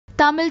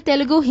தமிழ்,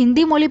 தெலுங்கு,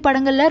 ஹிந்தி மொழி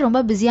படங்கள்ல ரொம்ப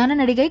பிஸியான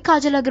நடிகை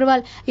காஜல்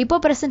அகர்வால். இப்போ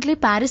பிரசன்ட்லி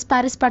பாரிஸ்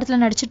படத்துல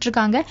நடிச்சிட்டு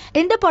இருக்காங்க.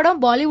 இந்த படம்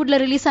பாலிவுட்ல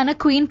ரிலீஸ் ஆன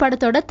குயின்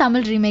படத்தோட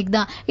தமிழ் ரீமேக்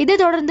தான். இதை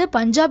தொடர்ந்து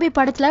பஞ்சாபி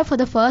படத்துல ஃபார்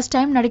த ஃபர்ஸ்ட்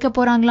டைம் நடிக்க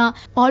போறாங்களாம்.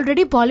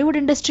 ஆல்ரெடி பாலிவுட்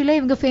இண்டஸ்ட்ரியில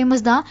இவங்க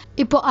ஃபேமஸ் தான்.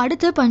 இப்போ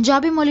அடுத்து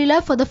பஞ்சாபி மொழியில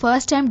for the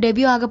first time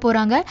debut ஆக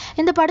போறாங்க.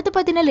 இந்த படத்தை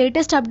பத்தின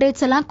லேட்டஸ்ட்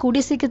அப்டேட்ஸ் எல்லாம்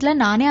கூடிய சீக்கிரத்துல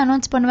நானே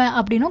அனௌன்ஸ் பண்ணுவேன்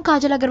அப்படின்னு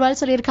காஜல்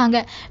அகர்வால் சொல்லியிருக்காங்க.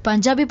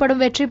 பஞ்சாபி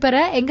படம் வெற்றி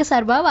பெற எங்க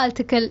சார்பா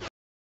வாழ்த்துக்கள்.